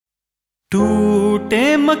टूटे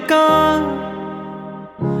मकान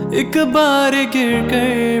एक बार गिर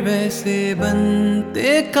कर वैसे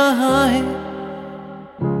बनते कहाँ है,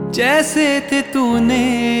 जैसे थे तूने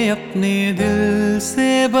अपने दिल से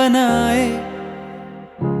बनाए।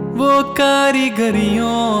 वो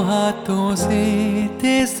कारीगरियों हाथों से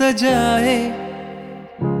थे सजाए।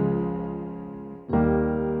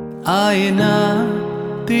 आए ना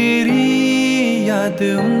तेरी याद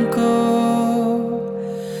उनको,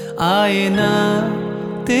 आए ना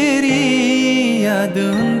तेरी याद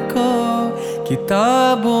उनको,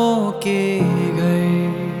 किताबों के घर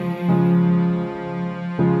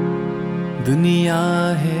दुनिया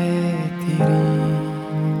है तेरी।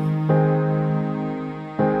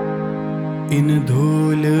 इन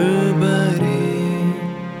धूल भरे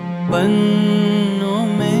पन्नों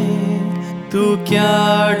में तू क्या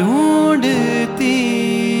ढूंढती,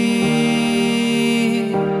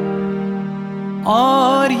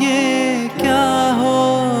 और ये क्या हो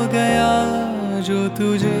गया जो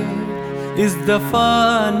तुझे इस दफा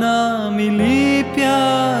ना मिली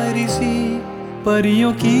प्यारी सी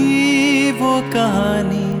परियों की वो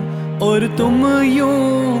कहानी। और तुम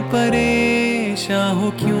यूं परेशान हो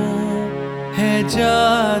क्यों, है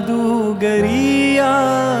जादूगरी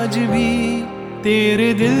आज भी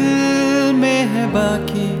तेरे दिल में है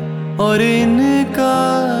बाकी। और इन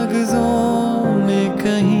कागजों में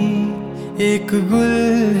कहीं एक गुल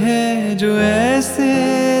है जो ऐसे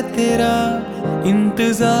तेरा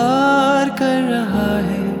इंतजार कर रहा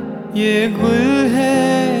है। ये गुल है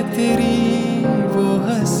तेरी वो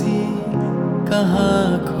हंसी कहाँ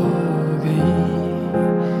खो